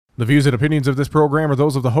The views and opinions of this program are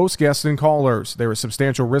those of the host, guests, and callers. There is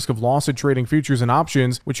substantial risk of loss in trading futures and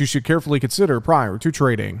options, which you should carefully consider prior to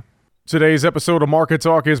trading. Today's episode of Market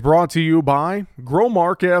Talk is brought to you by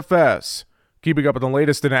Growmark FS. Keeping up with the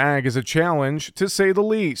latest in ag is a challenge, to say the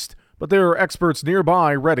least, but there are experts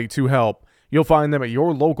nearby ready to help. You'll find them at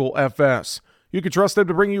your local FS. You can trust them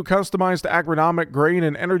to bring you customized agronomic, grain,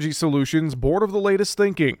 and energy solutions bored of the latest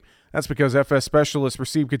thinking. That's because FS specialists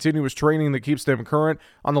receive continuous training that keeps them current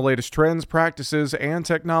on the latest trends, practices, and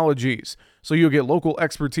technologies. So you'll get local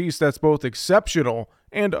expertise that's both exceptional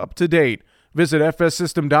and up to date. Visit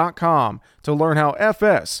fssystem.com to learn how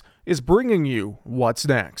FS is bringing you what's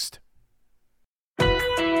next.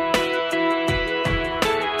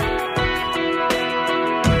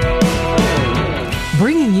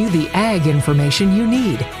 Bringing you the ag information you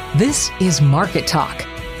need. This is Market Talk,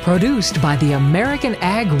 produced by the American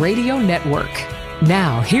Ag Radio Network.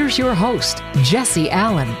 Now, here's your host, Jesse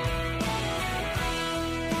Allen.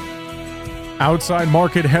 Outside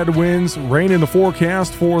market headwinds, rain in the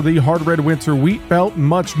forecast for the hard red winter wheat belt, and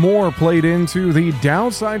much more played into the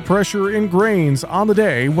downside pressure in grains on the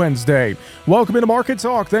day, Wednesday. Welcome into Market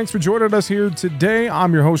Talk. Thanks for joining us here today.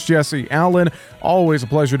 I'm your host, Jesse Allen. Always a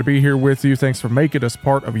pleasure to be here with you. Thanks for making us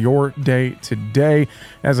part of your day today.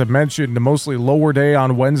 As I mentioned, a mostly lower day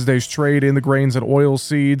on Wednesday's trade in the grains and oil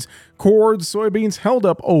seeds. Corn, soybeans held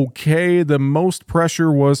up okay. The most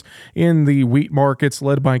pressure was in the wheat markets,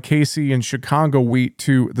 led by Casey and Chicago wheat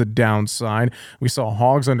to the downside. We saw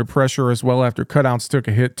hogs under pressure as well after cutouts took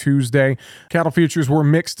a hit Tuesday. Cattle futures were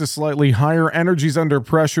mixed to slightly higher. Energy's under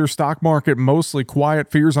pressure. Stock market mostly quiet.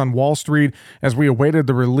 Fears on Wall Street as we awaited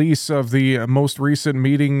the release of the most recent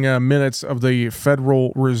meeting minutes of the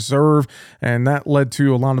Federal Reserve, and that led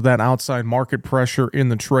to a lot of that outside market pressure in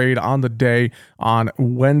the trade on the day on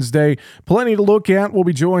Wednesday. Plenty to look at. We'll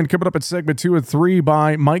be joined coming up at segment 2 and 3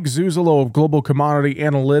 by Mike Zuzolo of Global Commodity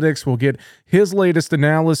Analytics. We'll get his latest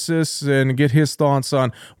analysis and get his thoughts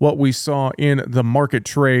on what we saw in the market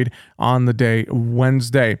trade on the day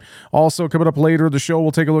Wednesday. Also coming up later in the show,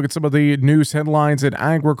 we'll take a look at some of the news headlines in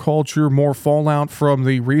agriculture, more fallout from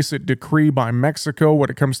the recent decree by Mexico when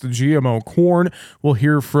it comes to GMO corn. We'll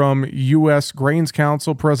hear from U.S. Grains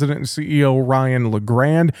Council President and CEO Ryan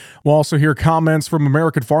LeGrand. We'll also hear comments from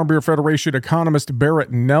American Farm Bureau Federation economist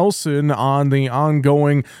Barrett Nelson on the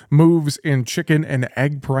ongoing moves in chicken and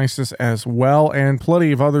egg prices as well, and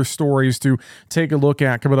plenty of other stories to take a look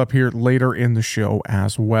at coming up here later in the show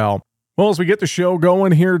as well. Well, as we get the show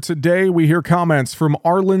going here today, we hear comments from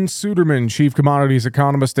Arlan Suderman, Chief Commodities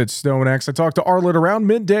Economist at StoneX. I talked to Arlan around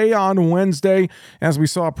midday on Wednesday as we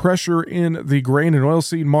saw pressure in the grain and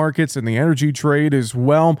oilseed markets and the energy trade as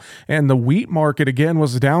well. And the wheat market, again,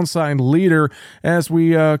 was a downside leader. As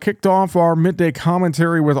we kicked off our midday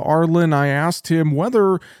commentary with Arlan, I asked him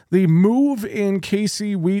whether the move in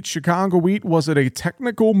KC wheat, Chicago wheat, was it a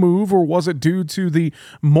technical move or was it due to the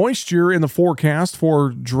moisture in the forecast for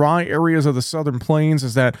dry areas of the southern plains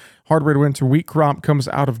as that hard red winter wheat crop comes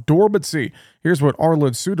out of dormancy. Here's what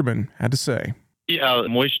Arlan Suderman had to say. Yeah,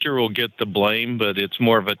 moisture will get the blame, but it's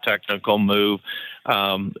more of a technical move.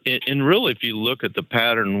 And really, if you look at the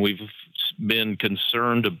pattern, we've been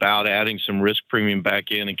concerned about adding some risk premium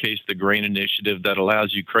back in case the grain initiative that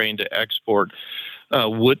allows Ukraine to export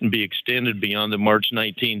wouldn't be extended beyond the March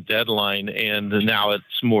 19th deadline, and now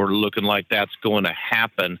it's more looking like that's going to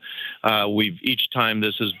happen. Each time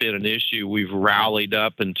this has been an issue, we've rallied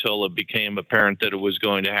up until it became apparent that it was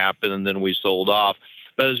going to happen, and then we sold off.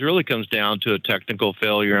 But it really comes down to a technical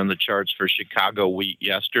failure on the charts for Chicago wheat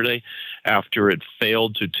yesterday after it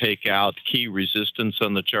failed to take out key resistance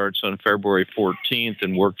on the charts on February 14th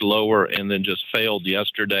and worked lower and then just failed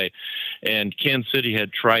yesterday. And Kansas City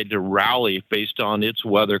had tried to rally based on its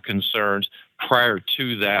weather concerns prior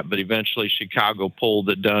to that, but eventually Chicago pulled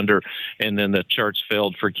it under, and then the charts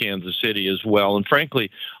failed for Kansas City as well. And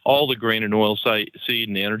frankly, all the grain and oil seed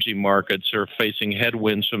and energy markets are facing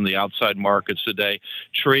headwinds from the outside markets today.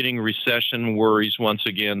 Trading recession worries once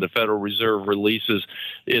again. The Federal Reserve releases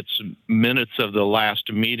its minutes of the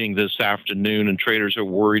last meeting this afternoon, and traders are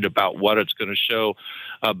worried about what it's going to show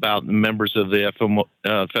about members of the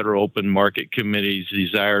Federal Open Market Committee's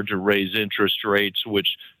desire to raise interest rates,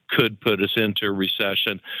 which could put us into a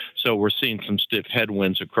recession. So we're seeing some stiff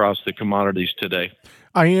headwinds across the commodities today.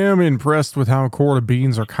 I am impressed with how corn and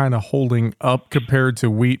beans are kind of holding up compared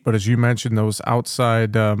to wheat, but as you mentioned, those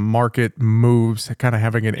outside market moves kind of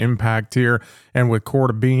having an impact here. And with corn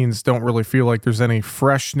and beans, don't really feel like there's any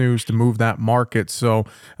fresh news to move that market. So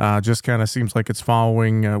just kind of seems like it's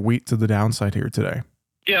following wheat to the downside here today.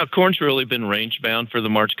 Yeah, corn's really been range bound for the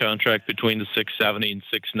March contract between the 670 and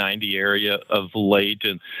 690 area of late,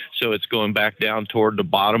 and so it's going back down toward the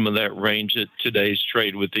bottom of that range at today's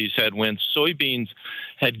trade with these headwinds. Soybeans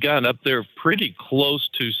had gone up there pretty close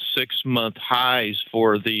to 6-month highs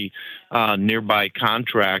for the nearby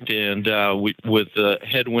contract, and with the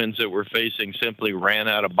headwinds that we're facing, simply ran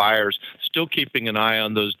out of buyers. Still keeping an eye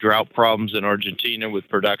on those drought problems in Argentina, with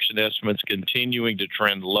production estimates continuing to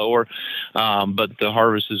trend lower, but the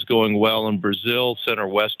harvest is going well in Brazil. Center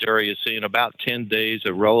West area seeing about 10 days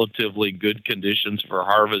of relatively good conditions for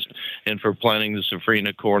harvest and for planting the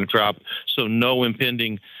safrinha corn crop. So no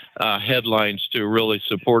impending headlines to really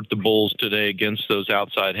support the bulls today against those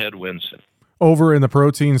outside headwinds. Over in the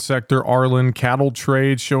protein sector, Arlen, cattle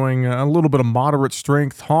trade showing a little bit of moderate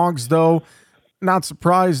strength. Hogs, though, not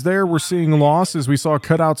surprised there. We're seeing losses. We saw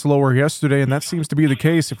cutouts lower yesterday, and that seems to be the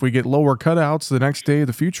case. If we get lower cutouts, the next day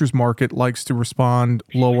the futures market likes to respond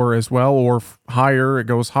lower as well, or higher. It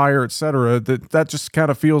goes higher, etc. That just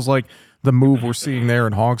kind of feels like the move we're seeing there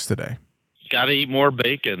in hogs today. Got to eat more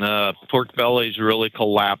bacon. Pork bellies really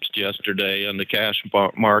collapsed yesterday on the cash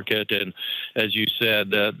market, and as you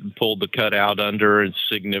said, pulled the cutout under, and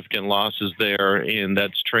significant losses there, and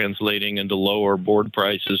that's translating into lower board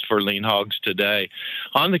prices for lean hogs today.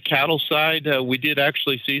 On the cattle side, we did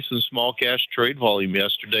actually see some small cash trade volume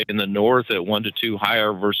yesterday in the north at 1 to 2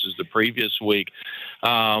 higher versus the previous week,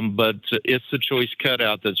 but it's the choice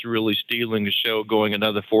cutout that's really stealing the show, going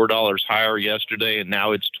another $4 higher yesterday, and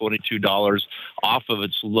now it's $22 off of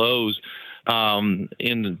its lows in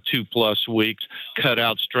the 2+ weeks.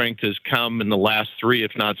 Cutout strength has come in the last 3,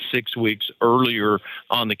 if not 6 weeks earlier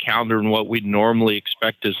on the calendar than what we'd normally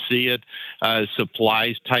expect to see it.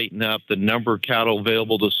 Supplies tighten up. The number of cattle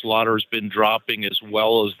available to slaughter has been dropping, as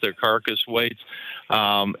well as their carcass weights,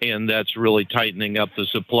 and that's really tightening up the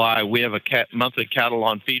supply. We have a monthly cattle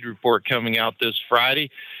on feed report coming out this Friday,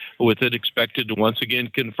 with it expected to once again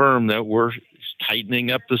confirm that we're tightening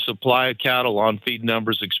up the supply of cattle. On feed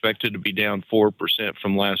numbers expected to be down 4%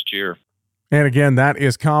 from last year. And again, that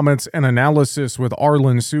is comments and analysis with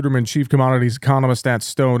Arlen Suderman, Chief Commodities Economist at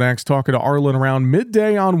StoneX, talking to Arlen around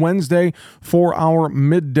midday on Wednesday for our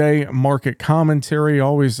midday market commentary.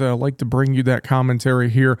 Always like to bring you that commentary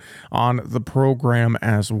here on the program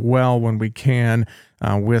as well when we can.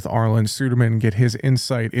 With Arlen Suderman, get his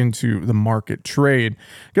insight into the market trade.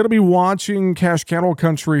 Going to be watching cash cattle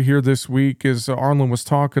country here this week, as Arlen was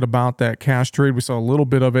talking about that cash trade. We saw a little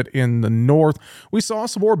bit of it in the north. We saw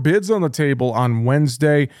some more bids on the table on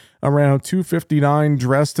Wednesday, around 259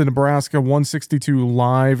 Dresden, Nebraska, 162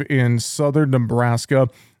 live in southern Nebraska.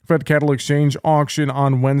 Fed Cattle Exchange auction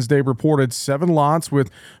on Wednesday reported 7 lots, with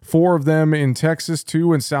 4 of them in Texas,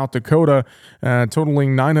 2 in South Dakota,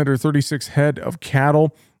 totaling 936 head of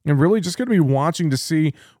cattle. And really just going to be watching to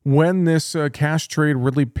see when this cash trade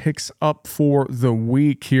really picks up for the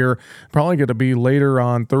week here. Probably going to be later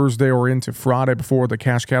on Thursday or into Friday before the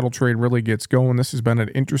cash cattle trade really gets going. This has been an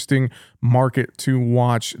interesting market to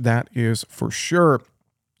watch, that is for sure.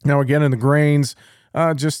 Now, again, in the grains,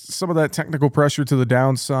 just some of that technical pressure to the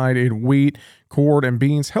downside in wheat, corn, and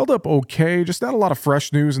beans held up okay. Just not a lot of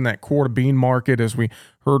fresh news in that corn bean market, as we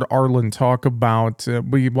heard Arlen talk about.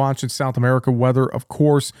 We watched in South America weather, of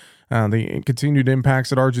course, the continued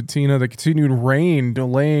impacts at Argentina, the continued rain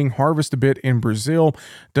delaying harvest a bit in Brazil.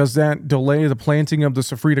 Does that delay the planting of the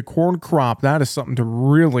safrinha corn crop? That is something to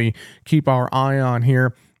really keep our eye on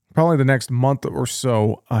here, probably the next month or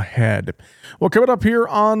so ahead. Well, coming up here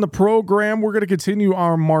on the program, we're going to continue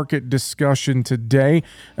our market discussion today.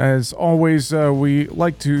 As always, we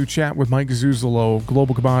like to chat with Mike Zuzolo of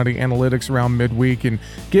Global Commodity Analytics around midweek and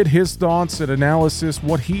get his thoughts and analysis,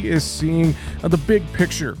 what he is seeing, the big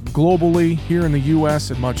picture globally here in the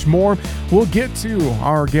U.S. and much more. We'll get to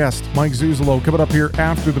our guest, Mike Zuzolo, coming up here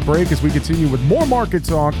after the break as we continue with more market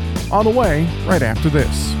talk on the way right after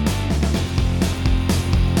this.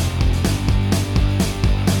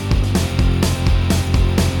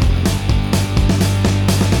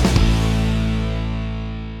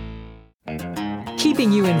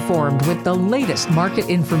 Keeping you informed with the latest market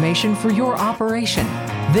information for your operation.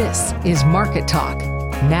 This is Market Talk.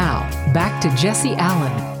 Now, back to Jesse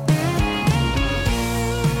Allen.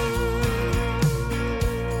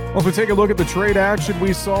 Well, if we take a look at the trade action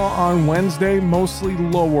we saw on Wednesday, mostly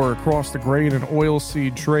lower across the grain and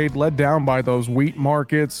oilseed trade, led down by those wheat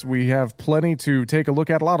markets. We have plenty to take a look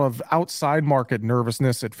at. A lot of outside market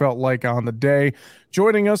nervousness, it felt like, on the day.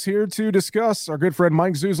 Joining us here to discuss, our good friend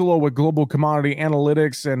Mike Zuzolo with Global Commodity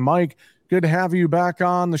Analytics. And Mike, good to have you back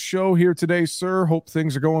on the show here today, sir. Hope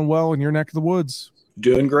things are going well in your neck of the woods.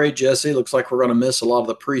 Doing great, Jesse. Looks like we're going to miss a lot of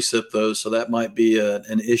the precip, though, so that might be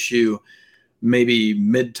an issue maybe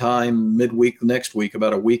midweek next week,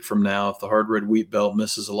 about a week from now. If the hard red wheat belt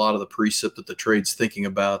misses a lot of the precip that the trade's thinking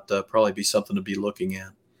about, probably be something to be looking at.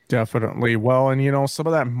 Definitely. Well, and some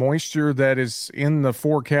of that moisture that is in the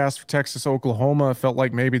forecast for Texas, Oklahoma, felt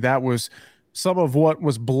like maybe that was some of what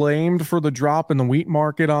was blamed for the drop in the wheat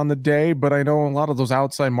market on the day. But I know a lot of those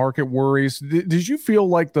outside market worries. Did you feel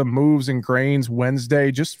like the moves in grains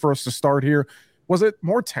Wednesday, just for us to start here, was it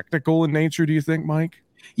more technical in nature, do you think, Mike?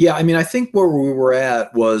 Yeah, I mean, I think where we were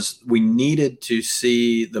at was we needed to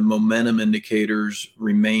see the momentum indicators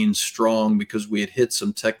remain strong because we had hit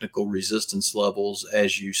some technical resistance levels,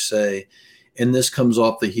 as you say. And this comes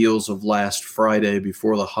off the heels of last Friday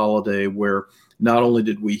before the holiday, where not only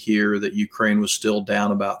did we hear that Ukraine was still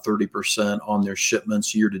down about 30% on their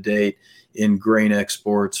shipments year to date in grain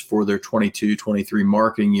exports for their 22-23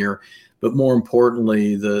 marketing year, but more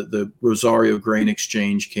importantly, the Rosario Grain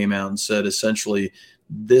Exchange came out and said essentially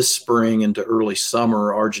this spring into early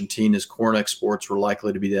summer, Argentina's corn exports were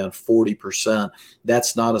likely to be down 40%.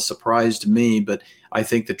 That's not a surprise to me, but I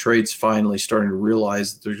think the trade's finally starting to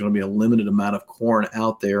realize that there's going to be a limited amount of corn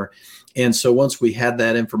out there. And so once we had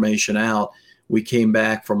that information out, we came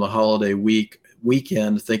back from the holiday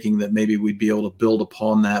weekend thinking that maybe we'd be able to build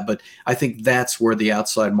upon that. But I think that's where the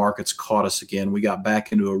outside markets caught us again. We got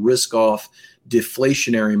back into a risk-off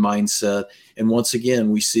deflationary mindset. And once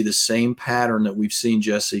again, we see the same pattern that we've seen,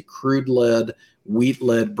 Jesse, crude-led,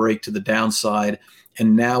 wheat-led break to the downside.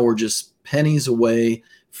 And now we're just pennies away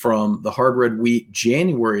from the hard red wheat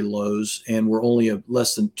January lows, and we're only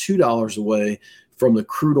less than $2 away from the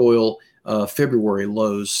crude oil February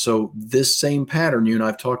lows. So this same pattern you and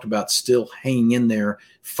I've talked about still hanging in there,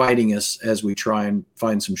 fighting us as we try and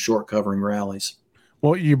find some short covering rallies.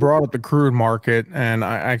 Well, you brought up the crude market, and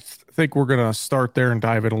I think we're going to start there and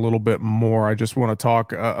dive in a little bit more. I just want to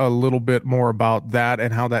talk a little bit more about that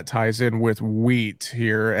and how that ties in with wheat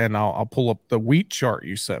here. And I'll pull up the wheat chart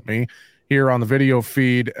you sent me here on the video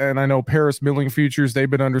feed. And I know Paris milling futures, they've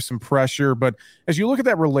been under some pressure. But as you look at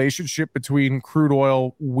that relationship between crude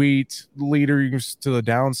oil, wheat, leaders to the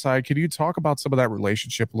downside, can you talk about some of that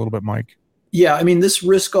relationship a little bit, Mike? Yeah, I mean, this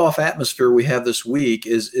risk-off atmosphere we have this week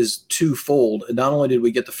is twofold. Not only did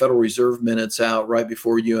we get the Federal Reserve minutes out right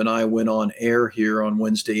before you and I went on air here on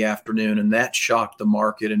Wednesday afternoon, and that shocked the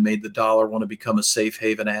market and made the dollar want to become a safe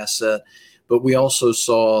haven asset, but we also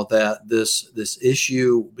saw that this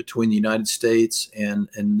issue between the United States and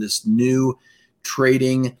this new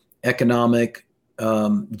trading economic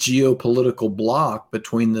geopolitical bloc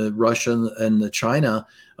between the Russia and the China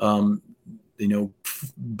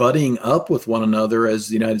butting up with one another as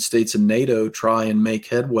the United States and NATO try and make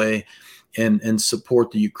headway and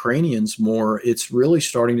support the Ukrainians more, it's really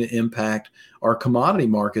starting to impact our commodity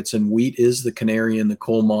markets. And wheat is the canary in the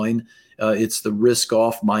coal mine. It's the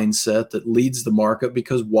risk-off mindset that leads the market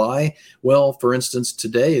because why? Well, for instance,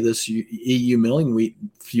 today, this EU milling wheat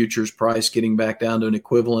futures price getting back down to an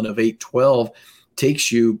equivalent of 812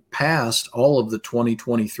 takes you past all of the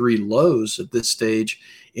 2023 lows at this stage.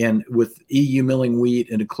 And with EU milling wheat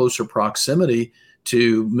in a closer proximity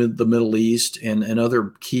to the Middle East and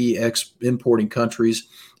other key importing countries,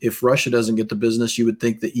 if Russia doesn't get the business, you would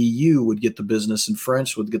think the EU would get the business and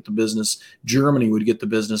France would get the business, Germany would get the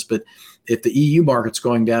business. But if the EU market's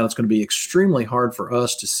going down, it's going to be extremely hard for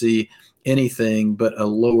us to see anything but a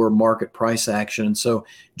lower market price action. And so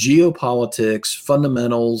geopolitics,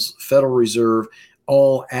 fundamentals, Federal Reserve,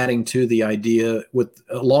 all adding to the idea with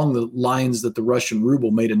along the lines that the Russian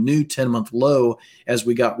ruble made a new 10-month low as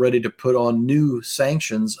we got ready to put on new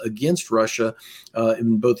sanctions against Russia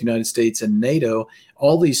in both the United States and NATO.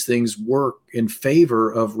 All these things work in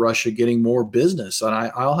favor of Russia getting more business. And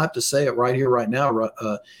I'll have to say it right here, right now,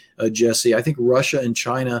 Jesse, I think Russia and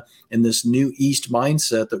China and this new East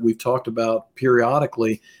mindset that we've talked about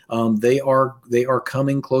periodically, they are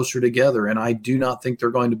coming closer together. And I do not think they're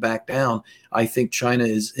going to back down. I think China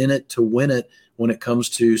is in it to win it when it comes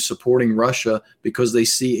to supporting Russia because they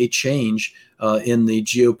see a change in the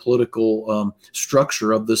geopolitical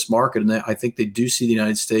structure of this market. And I think they do see the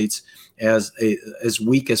United States as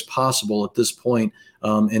weak as possible at this point,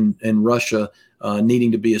 and Russia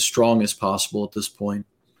needing to be as strong as possible at this point.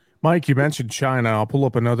 Mike, you mentioned China. I'll pull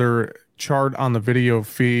up another chart on the video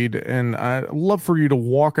feed, and I'd love for you to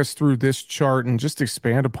walk us through this chart and just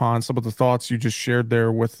expand upon some of the thoughts you just shared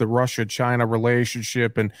there with the Russia-China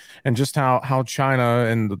relationship and just how China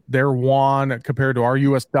and their yuan compared to our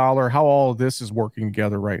U.S. dollar, how all of this is working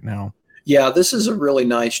together right now. Yeah, this is a really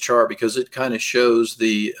nice chart because it kind of shows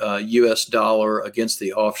the US dollar against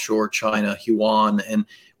the offshore China yuan. And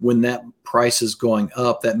when that price is going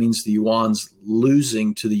up, that means the yuan's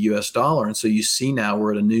losing to the US dollar. And so you see now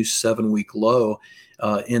we're at a new 7-week low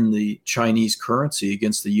in the Chinese currency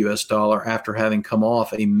against the US dollar after having come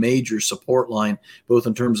off a major support line, both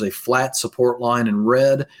in terms of a flat support line in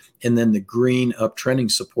red and then the green uptrending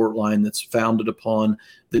support line that's founded upon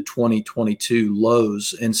the 2022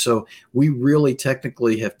 lows. And so we really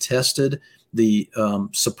technically have tested the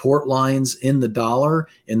support lines in the dollar,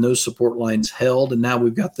 and those support lines held. And now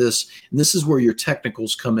we've got this, and this is where your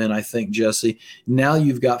technicals come in, I think, Jesse. Now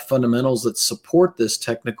you've got fundamentals that support this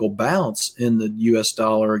technical bounce in the US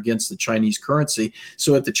dollar against the Chinese currency.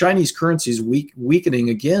 So if the Chinese currency is weakening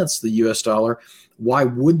against the US dollar, why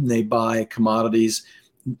wouldn't they buy commodities?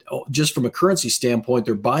 Just from a currency standpoint,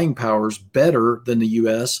 their buying power is better than the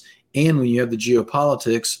US. And when you have the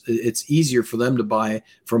geopolitics, it's easier for them to buy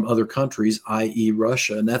from other countries, i.e.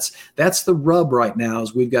 Russia. And that's the rub right now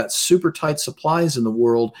is we've got super tight supplies in the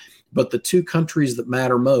world, but the two countries that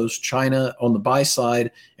matter most, China on the buy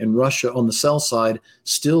side and Russia on the sell side,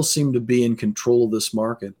 still seem to be in control of this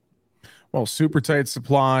market. Well, super tight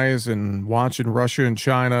supplies and watching Russia and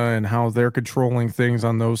China and how they're controlling things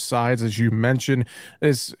on those sides, as you mentioned,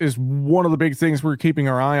 is one of the big things we're keeping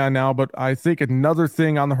our eye on now. But I think another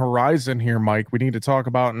thing on the horizon here, Mike, we need to talk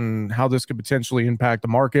about and how this could potentially impact the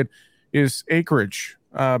market is acreage,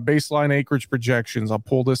 baseline acreage projections. I'll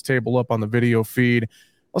pull this table up on the video feed.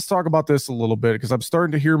 Let's talk about this a little bit because I'm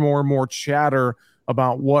starting to hear more and more chatter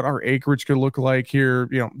about what our acreage could look like here,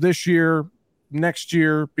 this year, next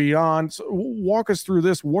year, beyond. So walk us through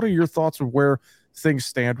this. What are your thoughts of where things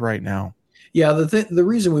stand right now? Yeah, the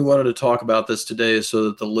reason we wanted to talk about this today is so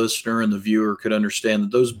that the listener and the viewer could understand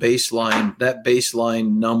that those baseline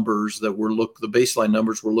numbers the baseline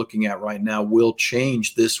numbers we're looking at right now will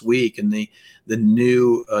change this week, and the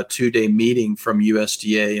new 2-day meeting from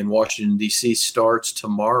USDA in Washington D.C. starts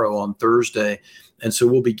tomorrow on Thursday. And so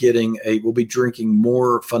we'll be drinking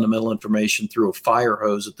more fundamental information through a fire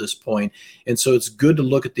hose at this point. And so it's good to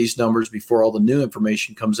look at these numbers before all the new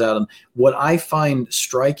information comes out. And what I find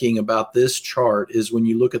striking about this chart is when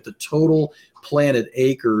you look at the total planted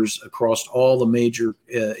acres across all the major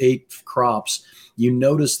 8 crops, you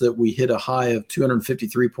notice that we hit a high of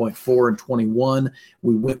 253.4 in 21.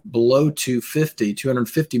 We went below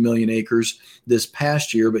 250 million acres this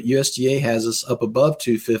past year, but USDA has us up above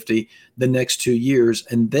 250 the next 2 years,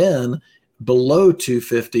 and then below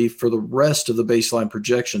 250 for the rest of the baseline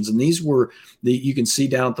projections. And these were you can see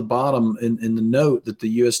down at the bottom in the note that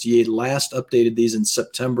the USDA last updated these in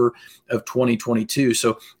September of 2022.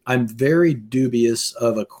 So I'm very dubious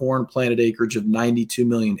of a corn planted acreage of 92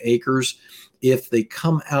 million acres. If they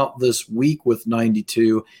come out this week with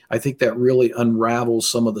 92, I think that really unravels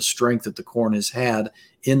some of the strength that the corn has had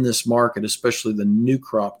in this market, especially the new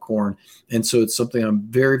crop corn. And so it's something I'm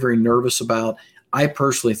very, very nervous about. I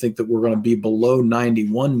personally think that we're going to be below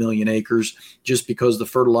 91 million acres just because the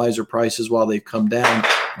fertilizer prices, while they've come down,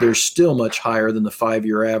 they're still much higher than the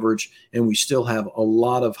 5-year average. And we still have a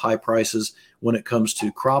lot of high prices when it comes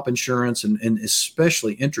to crop insurance and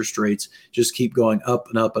especially interest rates just keep going up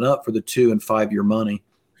and up and up for the 2 and 5-year money.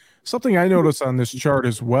 Something I notice on this chart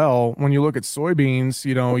as well, when you look at soybeans,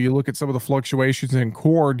 you look at some of the fluctuations in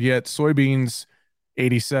corn, yet soybeans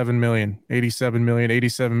 87 million,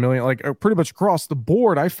 like pretty much across the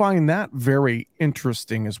board. I find that very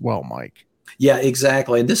interesting as well, Mike. Yeah,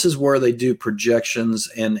 exactly. And this is where they do projections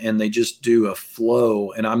and they just do a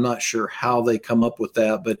flow. And I'm not sure how they come up with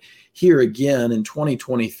that. But here again, in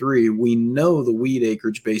 2023, we know the wheat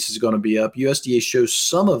acreage base is going to be up. USDA shows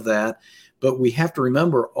some of that, but we have to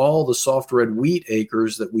remember all the soft red wheat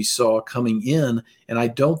acres that we saw coming in. And I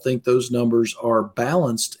don't think those numbers are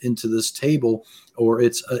balanced into this table or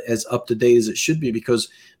it's as up to date as it should be, because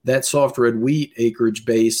that soft red wheat acreage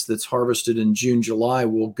base that's harvested in June, July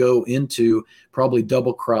will go into probably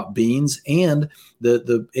double crop beans, and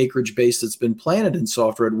the acreage base that's been planted in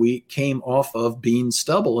soft red wheat came off of bean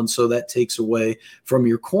stubble. And so that takes away from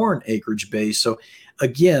your corn acreage base. So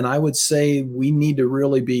again, I would say we need to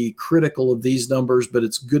really be critical of these numbers, but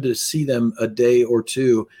it's good to see them a day or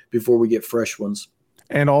two before we get fresh ones.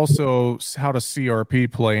 And also how does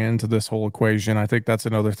CRP play into this whole equation? I think that's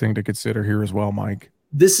another thing to consider here as well, Mike.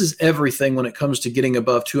 this is everything when it comes to getting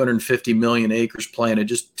above 250 million acres planted,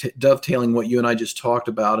 just dovetailing what you and I just talked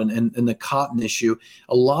about, and the cotton issue.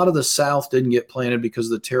 A lot of the South didn't get planted because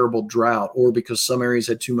of the terrible drought or because some areas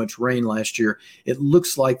had too much rain last year. It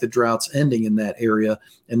looks like the drought's ending in that area,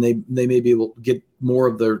 and they may be able to get more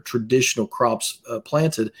of their traditional crops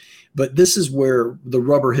planted. But this is where the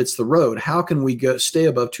rubber hits the road. How can we stay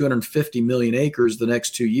above 250 million acres the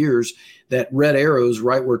next 2 years? That red arrow is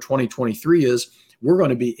right where 2023 is. We're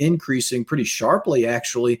going to be increasing pretty sharply,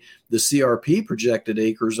 actually, the CRP projected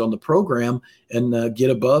acres on the program and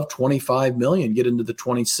get above 25 million, get into the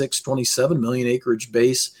 26, 27 million acreage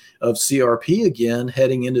base of CRP again,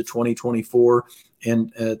 heading into 2024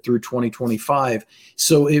 and through 2025.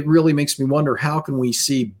 So it really makes me wonder, how can we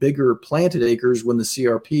see bigger planted acres when the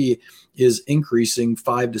CRP is increasing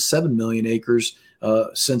 5 to 7 million acres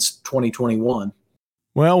since 2021?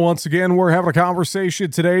 Well, once again, we're having a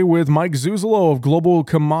conversation today with Mike Zuzolo of Global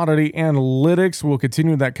Commodity Analytics. We'll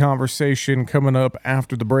continue that conversation coming up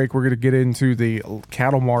after the break. We're going to get into the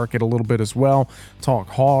cattle market a little bit as well, talk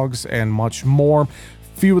hogs and much more.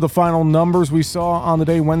 Few of the final numbers we saw on the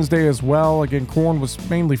day Wednesday as well. Again, corn was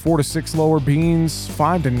mainly 4 to 6 lower, beans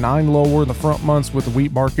 5 to 9 lower in the front months, with the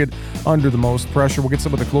wheat market under the most pressure. We'll get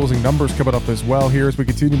some of the closing numbers coming up as well here as we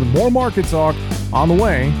continue with more market talk on the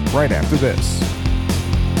way right after this.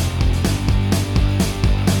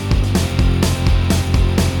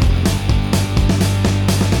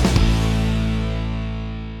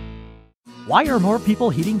 Why are more people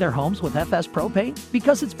heating their homes with FS Propane?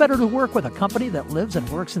 Because it's better to work with a company that lives and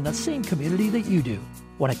works in the same community that you do.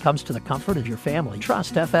 When it comes to the comfort of your family,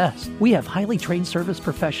 trust FS. We have highly trained service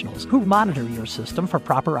professionals who monitor your system for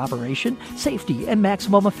proper operation, safety, and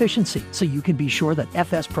maximum efficiency, so you can be sure that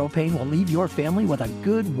FS Propane will leave your family with a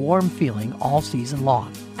good, warm feeling all season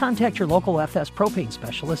long. Contact your local FS Propane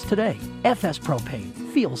specialist today. FS Propane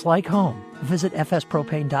feels like home. Visit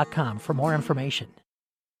fspropane.com for more information.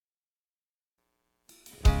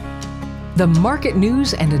 The market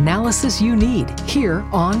news and analysis you need here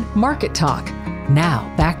on Market Talk.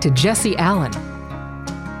 Now, back to Jesse Allen.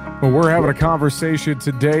 Well, we're having a conversation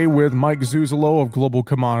today with Mike Zuzolo of Global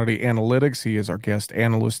Commodity Analytics. He is our guest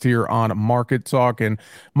analyst here on Market Talk. And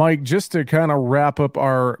Mike, just to kind of wrap up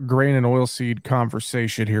our grain and oilseed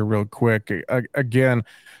conversation here real quick, again,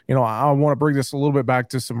 I want to bring this a little bit back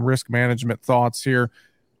to some risk management thoughts here.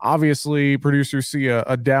 Obviously, producers see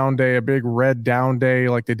a down day, a big red down day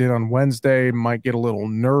like they did on Wednesday, might get a little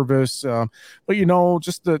nervous. But,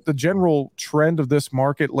 just the general trend of this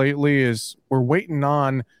market lately is we're waiting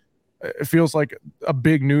on, it feels like, a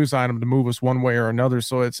big news item to move us one way or another.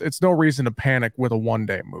 So it's no reason to panic with a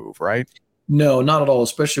one-day move, right? No, not at all,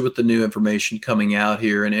 especially with the new information coming out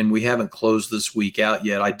here. And we haven't closed this week out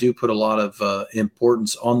yet. I do put a lot of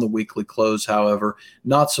importance on the weekly close, however,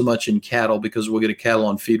 not so much in cattle, because we'll get a cattle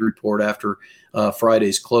on feed report after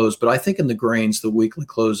Friday's close. But I think in the grains, the weekly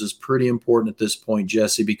close is pretty important at this point,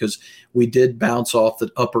 Jesse, because we did bounce off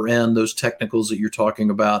the upper end, those technicals that you're talking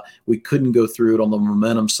about. We couldn't go through it on the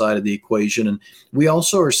momentum side of the equation. And we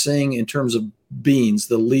also are seeing, in terms of beans,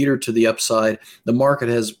 the leader to the upside, the market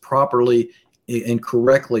has properly and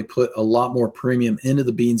correctly put a lot more premium into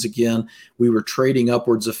the beans again. We were trading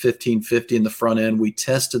upwards of $15.50 in the front end. We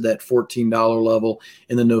tested that $14 level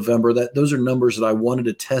in the November. Those are numbers that I wanted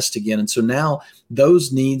to test again. And so now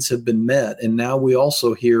those needs have been met. And now we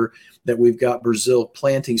also hear that we've got Brazil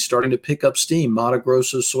planting starting to pick up steam. Mato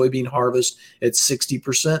Grosso soybean harvest at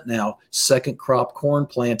 60% now. Second crop corn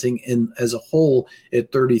planting as a whole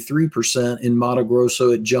at 33%. In Mato Grosso,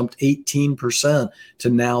 it jumped 18% to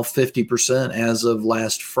now 50% as of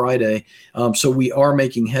last Friday. So we are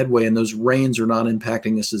making headway, and those rains are not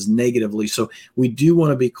impacting us as negatively. So we do want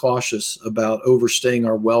to be cautious about overstaying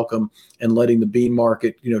our welcome and letting the bean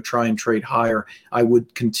market, try and trade higher. I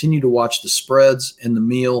would continue to watch the spreads and the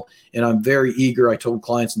meal, and I'm very eager. I told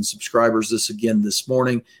clients and subscribers this again this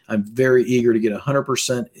morning. I'm very eager to get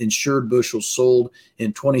 100% insured bushels sold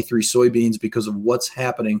in 23 soybeans because of what's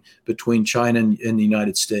happening between China and the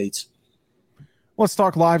United States. Let's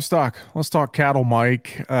talk livestock. Let's talk cattle,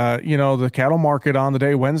 Mike. The cattle market on the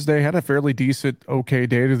day Wednesday had a fairly decent, okay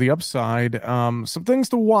day to the upside. Some things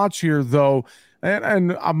to watch here, though.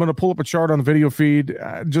 And I'm going to pull up a chart on the video feed.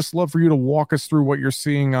 Just love for you to walk us through what you're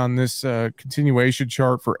seeing on this continuation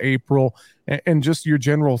chart for April and just your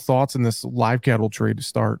general thoughts on this live cattle trade to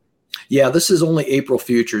start. Yeah, this is only April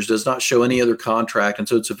futures, does not show any other contract. And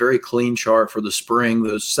so it's a very clean chart for the spring.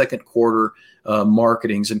 Those second quarter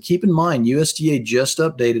marketings. And keep in mind, USDA just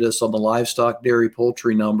updated us on the livestock, dairy,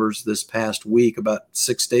 poultry numbers this past week, about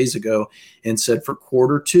 6 days ago, and said for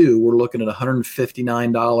Q2, we're looking at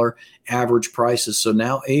 $159 average prices. So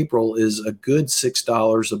now April is a good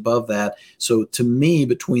 $6 above that. So to me,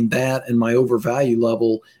 between that and my overvalue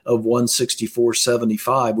level of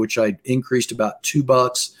 164.75, which I increased about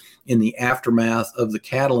 $2 in the aftermath of the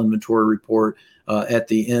cattle inventory report at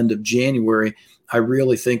the end of January, I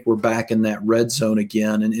really think we're back in that red zone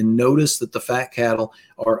again. And notice that the fat cattle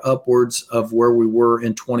are upwards of where we were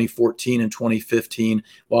in 2014 and 2015,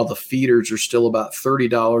 while the feeders are still about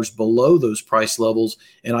 $30 below those price levels.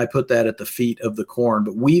 And I put that at the feet of the corn.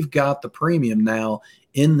 But we've got the premium now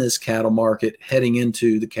in this cattle market heading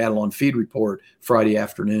into the cattle on feed report Friday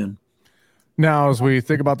afternoon. Now, as we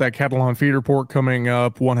think about that cattle on feed report coming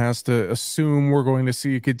up, one has to assume we're going to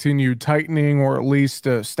see a continued tightening, or at least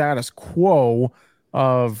a status quo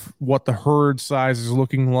of what the herd size is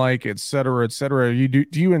looking like, et cetera, et cetera. Do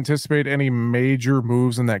you anticipate any major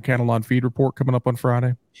moves in that cattle on feed report coming up on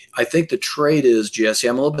Friday? I think the trade is, Jesse,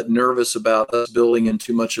 I'm a little bit nervous about us building in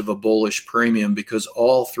too much of a bullish premium, because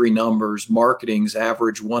all three numbers, marketings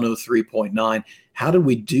average 103.9. How did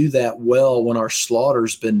we do that well when our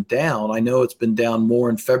slaughter's been down? I know it's been down more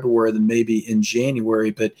in February than maybe in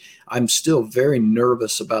January, but I'm still very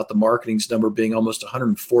nervous about the marketings number being almost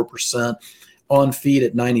 104%. On feed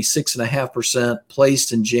at 96.5%,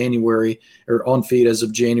 placed in January, or on feed as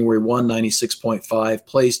of January 1, 96.5,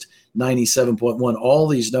 placed 97.1. All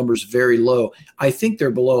these numbers very low. I think they're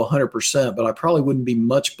below 100%, but I probably wouldn't be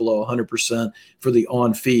much below 100% for the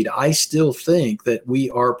on feed. I still think that we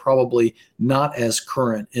are probably not as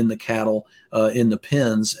current in the cattle in the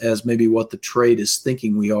pens as maybe what the trade is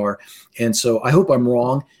thinking we are. And so I hope I'm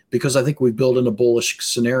wrong, because I think we've built in a bullish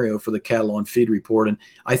scenario for the cattle on feed report. And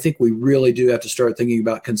I think we really do have to start thinking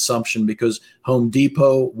about consumption, because Home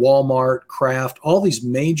Depot, Walmart, Kraft, all these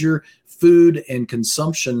major food and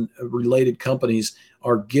consumption related companies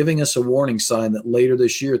are giving us a warning sign that later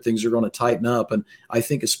this year things are going to tighten up. And I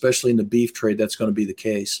think especially in the beef trade, that's going to be the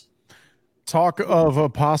case. Talk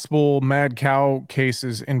of possible mad cow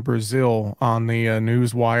cases in Brazil on the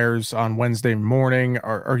news wires on Wednesday morning.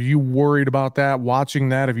 Are you worried about that? Watching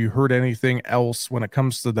that, have you heard anything else when it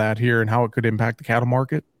comes to that here and how it could impact the cattle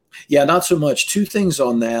market? Yeah, not so much. Two things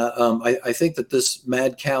on that. I think that this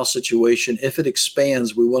mad cow situation, if it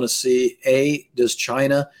expands, we want to see, does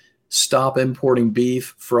China stop importing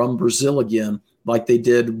beef from Brazil again, like they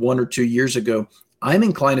did 1 or 2 years ago? I'm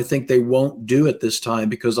inclined to think they won't do it this time,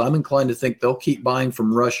 because I'm inclined to think they'll keep buying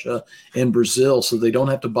from Russia and Brazil, so they don't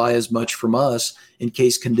have to buy as much from us in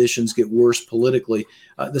case conditions get worse politically.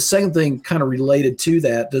 The second thing kind of related to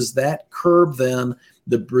that, does that curb then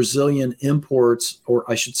the Brazilian imports, or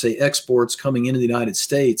I should say exports, coming into the United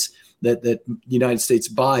States that the United States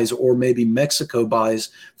buys, or maybe Mexico buys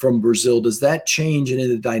from Brazil? Does that change any of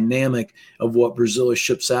the dynamic of what Brazil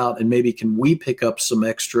ships out? And maybe can we pick up some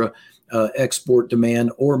extra export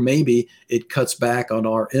demand, or maybe it cuts back on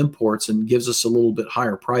our imports and gives us a little bit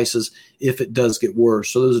higher prices if it does get worse?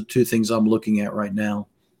 So those are two things I'm looking at right now.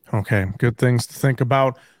 Okay, good things to think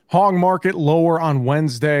about. Hog market lower on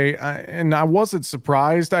Wednesday, and I wasn't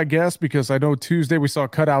surprised, I guess, because I know Tuesday we saw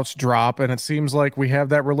cutouts drop, and it seems like we have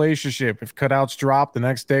that relationship. If cutouts drop, the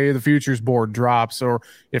next day the futures board drops, or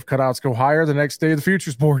if cutouts go higher, the next day the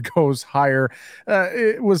futures board goes higher.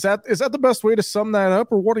 Is that the best way to sum that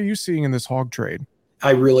up, or what are you seeing in this hog trade?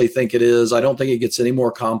 I really think it is. I don't think it gets any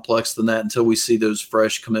more complex than that until we see those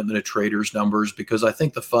fresh commitment of traders numbers, because I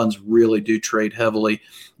think the funds really do trade heavily,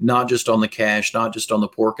 not just on the cash, not just on the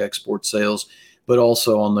pork export sales, but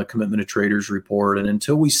also on the commitment of traders report. And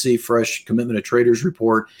until we see fresh commitment of traders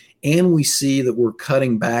report and we see that we're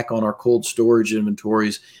cutting back on our cold storage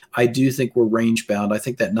inventories, I do think we're range bound. I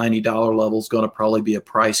think that $90 level is going to probably be a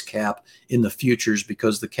price cap in the futures,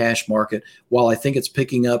 because the cash market, while I think it's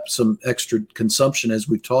picking up some extra consumption, as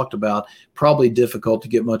we've talked about, probably difficult to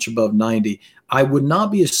get much above 90. I would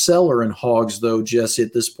not be a seller in hogs, though, Jesse,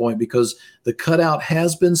 at this point, because the cutout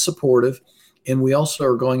has been supportive. And we also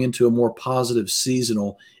are going into a more positive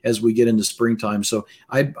seasonal as we get into springtime. So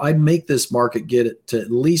I'd make this market get it to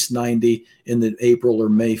at least 90 in the April or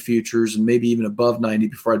May futures, and maybe even above 90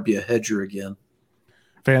 before I'd be a hedger again.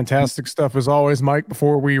 Fantastic stuff as always, Mike.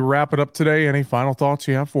 Before we wrap it up today, any final thoughts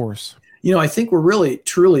you have for us? You know, I think we're really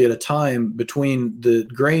truly at a time between the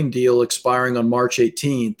grain deal expiring on March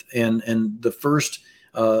 18th and the first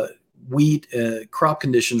wheat crop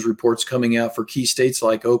conditions reports coming out for key states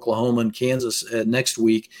like Oklahoma and Kansas next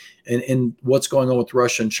week, and what's going on with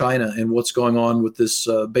Russia and China, and what's going on with this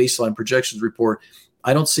baseline projections report.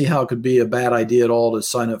 I don't see how it could be a bad idea at all to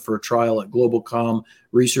sign up for a trial at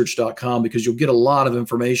globalcomresearch.com, because you'll get a lot of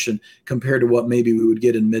information compared to what maybe we would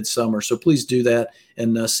get in midsummer. So please do that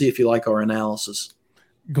and see if you like our analysis.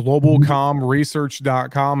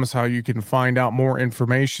 Globalcomresearch.com is how you can find out more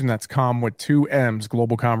information. That's com with 2 M's,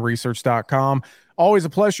 globalcomresearch.com. Always a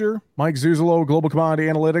pleasure. Mike Zuzolo, Global Commodity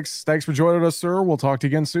Analytics. Thanks for joining us, sir. We'll talk to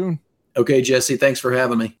you again soon. Okay, Jesse. Thanks for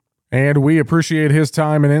having me. And we appreciate his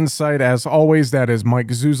time and insight. As always, that is Mike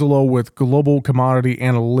Zuzolo with Global Commodity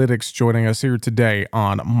Analytics joining us here today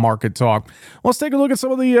on Market Talk. Let's take a look at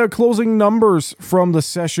some of the closing numbers from the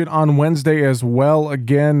session on Wednesday as well.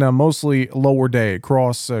 Again, mostly lower day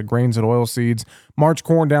across grains and oilseeds. March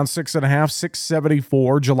corn down 6.5,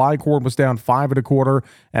 674. July corn was down 5.25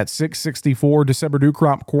 at 664. December new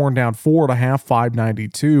crop corn down 4.5,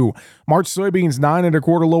 592. March soybeans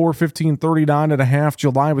 9.25 lower, 1539.5.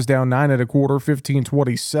 July was down 9.25,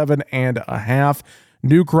 1527.5.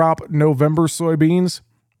 New crop November soybeans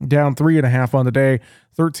down 3.5 on the day,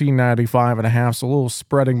 1395.5. So a little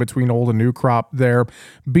spreading between old and new crop there.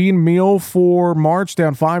 Bean meal for March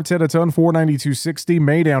down 5.10 a ton, 492.60.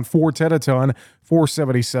 May down 4.10 a ton,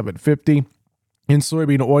 477.50. In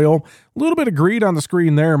soybean oil, a little bit of greed on the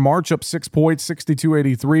screen there. March up 6 points,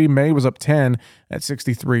 62.83. May was up 10 at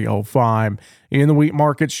 63.05. In the wheat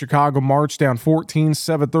market, Chicago March down 14,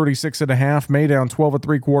 736.5. May down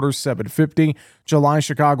 12.75, 750. July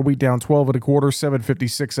Chicago wheat down 12.25,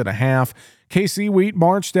 756.5. KC wheat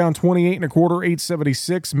March down 28.25,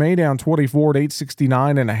 876. May down 24 at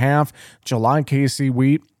 869.5. July KC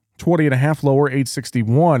wheat 20.5 lower,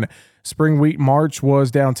 861. Spring wheat March was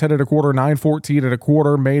down 10.25,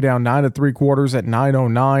 914.25. May down 9.75 at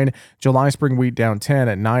 909. July spring wheat down 10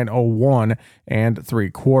 at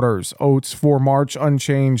 901.75. Oats for March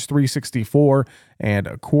unchanged,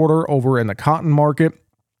 364.25. Over in the cotton market,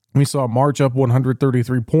 we saw March up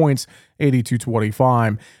 133 points,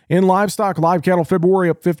 82.25. In livestock, live cattle February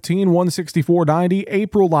up 15, 164.90.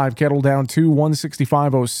 April live cattle down 2,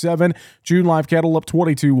 165.07. June live cattle up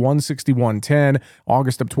 22, 161.10.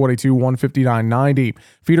 August up 22, 159.90.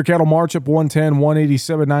 Feeder cattle March up 110,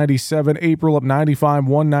 187.97. April up 95,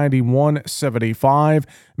 191.75.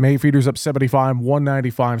 May feeders up 75,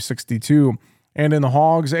 195.62. And in the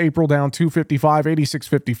hogs, April down 255,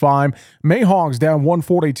 86.55. May hogs down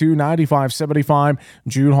 142, 95.75.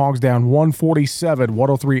 June hogs down 147,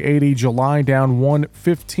 103.80. July down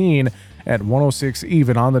 115 at 106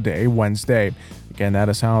 even on the day, Wednesday. Again, that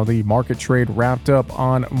is how the market trade wrapped up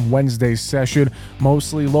on Wednesday's session.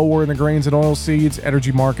 Mostly lower in the grains and oilseeds.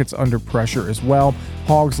 Energy markets under pressure as well.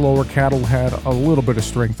 Hogs lower, cattle had a little bit of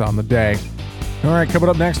strength on the day. All right, coming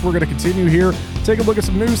up next, we're going to continue here. Take a look at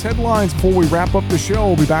some news headlines before we wrap up the show.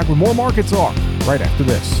 We'll be back with more Market Talk right after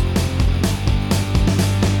this.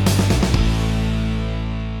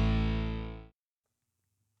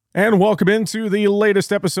 And welcome into the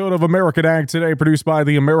latest episode of American Ag Today, produced by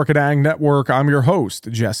the American Ag Network. I'm your host,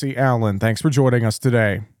 Jesse Allen. Thanks for joining us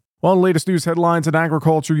today. Well, the latest news headlines in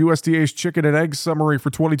agriculture, USDA's chicken and egg summary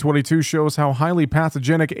for 2022 shows how highly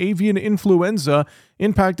pathogenic avian influenza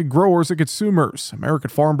impacted growers and consumers.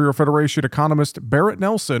 American Farm Bureau Federation economist Barrett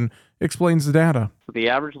Nelson explains the data. The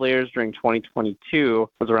average layers during 2022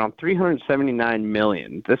 was around 379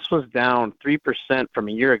 million. This was down 3% from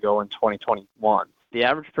a year ago in 2021. The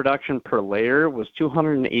average production per layer was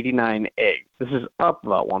 289 eggs. This is up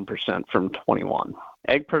about 1% from 21.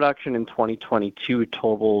 Egg production in 2022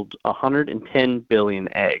 totaled 110 billion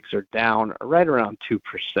eggs, or down right around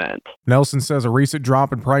 2%. Nelson says a recent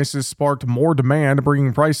drop in prices sparked more demand,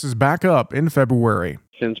 bringing prices back up in February.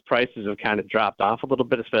 Since prices have kind of dropped off a little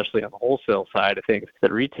bit, especially on the wholesale side of things,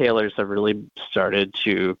 that retailers have really started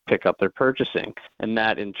to pick up their purchasing. And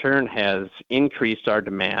that in turn has increased our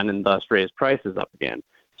demand and thus raised prices up again.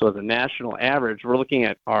 So as a national average, we're looking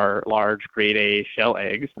at our large grade A shell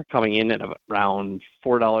eggs coming in at around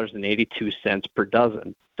 $4.82 per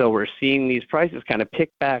dozen. So we're seeing these prices kind of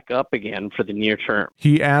pick back up again for the near term.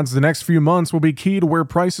 He adds the next few months will be key to where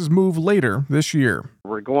prices move later this year.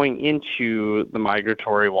 We're going into the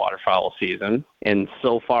migratory waterfowl season, and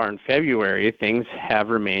so far in February, things have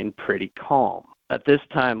remained pretty calm. At this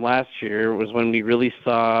time last year was when we really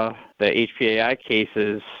saw the HPAI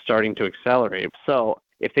cases starting to accelerate. So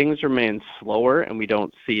if things remain slower and we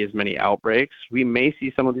don't see as many outbreaks, we may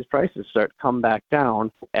see some of these prices start to come back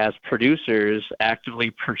down as producers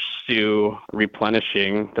actively pursue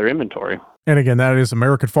replenishing their inventory. And again, that is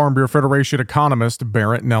American Farm Bureau Federation economist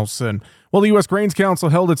Barrett Nelson. Well, the U.S. Grains Council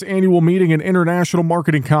held its annual meeting and international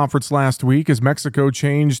marketing conference last week as Mexico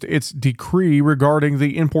changed its decree regarding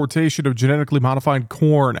the importation of genetically modified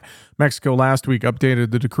corn. Mexico last week updated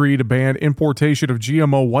the decree to ban importation of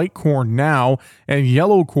GMO white corn now and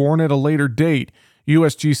yellow corn at a later date.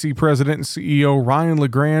 USGC President and CEO Ryan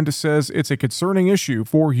LeGrand says it's a concerning issue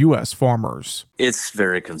for U.S. farmers. It's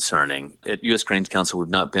very concerning. At U.S. Grains Council, we've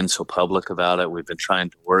not been so public about it. We've been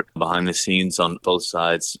trying to work behind the scenes on both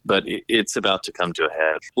sides, but it's about to come to a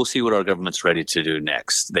head. We'll see what our government's ready to do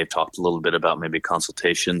next. They've talked a little bit about maybe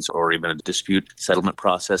consultations or even a dispute settlement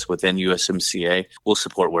process within USMCA. We'll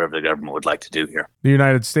support whatever the government would like to do here. The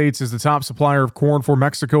United States is the top supplier of corn for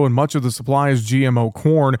Mexico, and much of the supply is GMO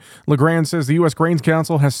corn. LeGrand says the U.S. Grains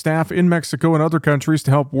Council has staff in Mexico and other countries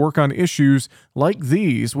to help work on issues like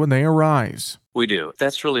these when they arise. We do.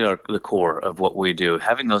 That's really the core of what we do.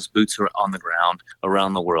 Having those boots on the ground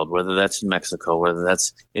around the world, whether that's in Mexico, whether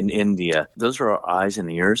that's in India, those are our eyes and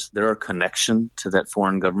ears. They're a connection to that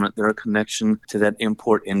foreign government. They're a connection to that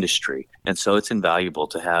import industry. And so it's invaluable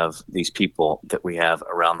to have these people that we have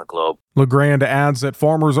around the globe. LeGrand adds that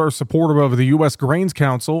farmers are supportive of the U.S. Grains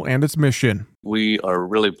Council and its mission. We are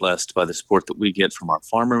really blessed by the support that we get from our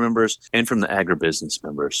farmer members and from the agribusiness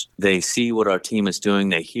members. They see what our team is doing.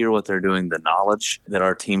 They hear what they're doing, the knowledge that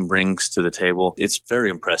our team brings to the table. It's very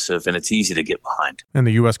impressive, and it's easy to get behind. And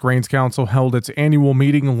the U.S. Grains Council held its annual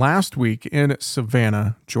meeting last week in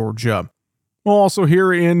Savannah, Georgia. Well, also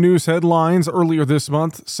here in news headlines, earlier this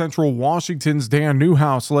month, Central Washington's Dan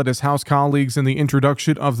Newhouse led his House colleagues in the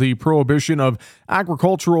introduction of the Prohibition of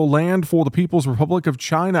Agricultural Land for the People's Republic of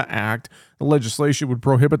China Act. The legislation would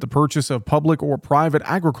prohibit the purchase of public or private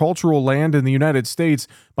agricultural land in the United States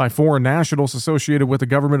by foreign nationals associated with the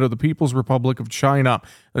government of the People's Republic of China.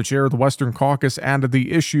 The chair of the Western Caucus added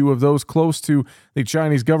the issue of those close to the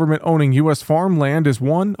Chinese government owning U.S. farmland is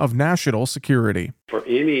one of national security. For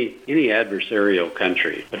any adversarial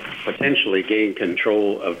country, potentially gain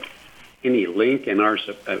control of any link in our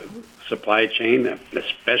supply chain,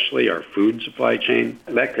 especially our food supply chain,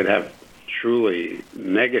 that could have truly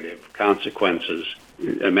negative consequences.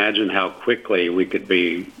 Imagine how quickly we could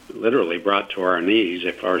be literally brought to our knees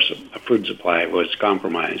if our food supply was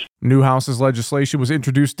compromised. Newhouse's legislation was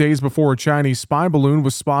introduced days before a Chinese spy balloon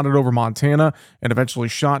was spotted over Montana and eventually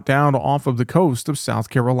shot down off of the coast of South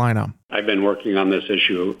Carolina. I've been working on this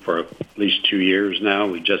issue for at least 2 years now.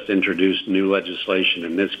 We just introduced new legislation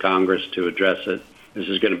in this Congress to address it. This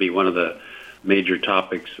is going to be one of the major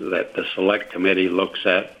topics that the Select Committee looks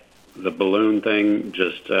at. The balloon thing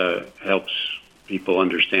just helps people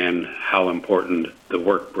understand how important the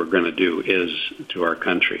work we're going to do is to our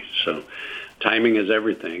country. So timing is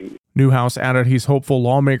everything. Newhouse added he's hopeful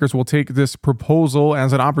lawmakers will take this proposal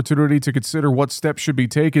as an opportunity to consider what steps should be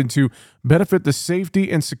taken to benefit the safety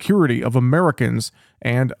and security of Americans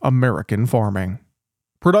and American farming.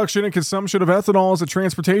 Production and consumption of ethanol as a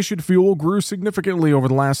transportation fuel grew significantly over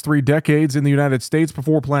the last 3 decades in the United States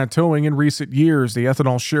before plateauing in recent years. The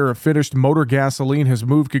ethanol share of finished motor gasoline has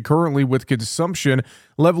moved concurrently with consumption,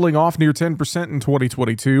 leveling off near 10% in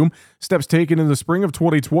 2022. Steps taken in the spring of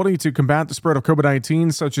 2020 to combat the spread of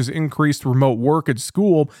COVID-19, such as increased remote work at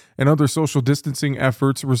school and other social distancing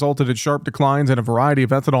efforts, resulted in sharp declines in a variety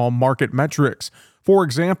of ethanol market metrics. For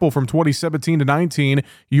example, from 2017 to 19,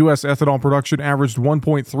 U.S. ethanol production averaged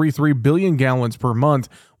 1.33 billion gallons per month,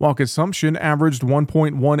 while consumption averaged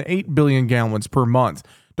 1.18 billion gallons per month.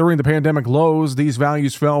 During the pandemic lows, these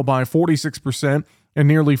values fell by 46% and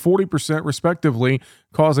nearly 40% respectively,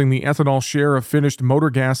 causing the ethanol share of finished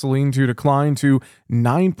motor gasoline to decline to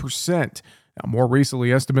 9%. Now, more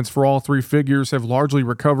recently, estimates for all 3 figures have largely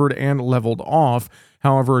recovered and leveled off.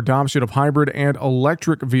 However, adoption of hybrid and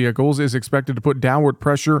electric vehicles is expected to put downward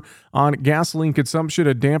pressure on gasoline consumption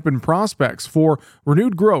and dampen prospects for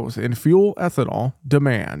renewed growth in fuel ethanol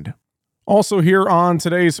demand. Also here on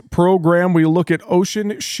today's program, we look at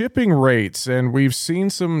ocean shipping rates, and we've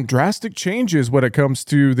seen some drastic changes when it comes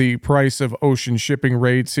to the price of ocean shipping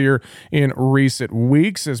rates here in recent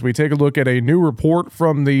weeks. As we take a look at a new report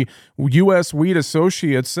from the U.S. Wheat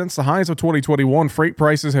Associates, since the highs of 2021, freight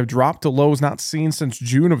prices have dropped to lows not seen since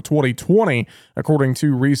June of 2020, according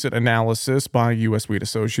to recent analysis by U.S. Wheat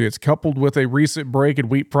Associates. Coupled with a recent break in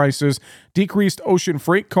wheat prices, decreased ocean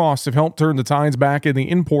freight costs have helped turn the tides back in the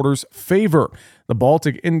importers' favor. The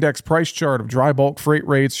Baltic Index price chart of dry bulk freight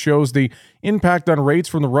rates shows the impact on rates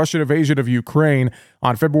from the Russian invasion of Ukraine.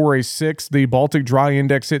 On February 6th, the Baltic Dry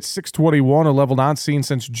Index hit 621, a level not seen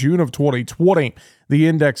since June of 2020. The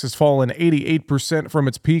index has fallen 88% from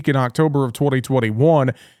its peak in October of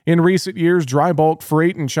 2021. In recent years, dry bulk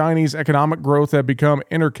freight and Chinese economic growth have become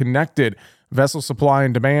interconnected. Vessel supply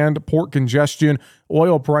and demand, port congestion,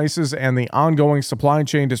 oil prices, and the ongoing supply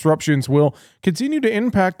chain disruptions will continue to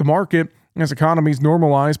impact the market as economies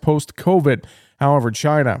normalize post-COVID. However,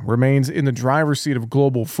 China remains in the driver's seat of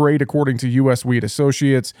global freight, according to U.S. Wheat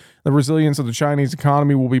Associates. The resilience of the Chinese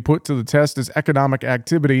economy will be put to the test as economic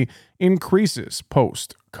activity increases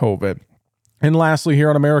post-COVID. And lastly, here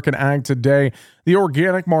on American Ag Today, the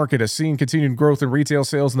organic market has seen continued growth in retail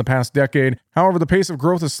sales in the past decade. However, the pace of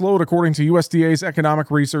growth has slowed according to USDA's Economic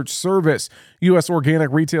Research Service. U.S.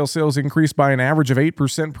 organic retail sales increased by an average of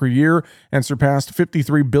 8% per year and surpassed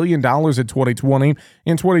 $53 billion in 2020.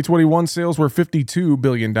 In 2021, sales were $52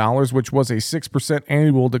 billion, which was a 6%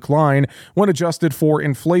 annual decline when adjusted for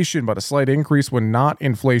inflation, but a slight increase when not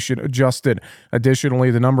inflation adjusted. Additionally,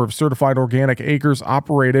 the number of certified organic acres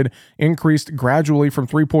operated increased gradually from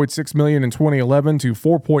 3.6 million in 2011 to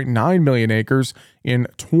 4.9 million acres in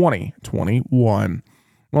 2021.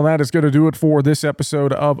 Well, that is going to do it for this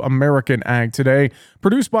episode of American Ag Today,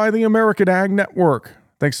 produced by the American Ag Network.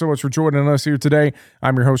 Thanks so much for joining us here today.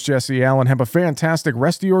 I'm your host, Jesse Allen. Have a fantastic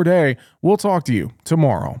rest of your day. We'll talk to you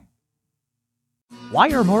tomorrow. Why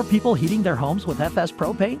are more people heating their homes with FS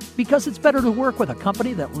Propane? Because it's better to work with a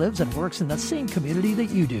company that lives and works in the same community that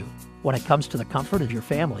you do. When it comes to the comfort of your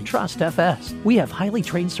family, trust FS. We have highly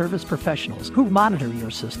trained service professionals who monitor your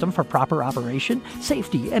system for proper operation,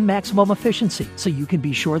 safety, and maximum efficiency, so you can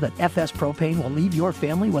be sure that FS Propane will leave your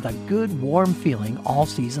family with a good, warm feeling all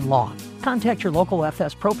season long. Contact your local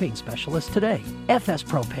FS Propane specialist today. FS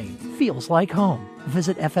Propane feels like home.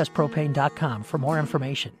 Visit fspropane.com for more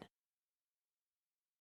information.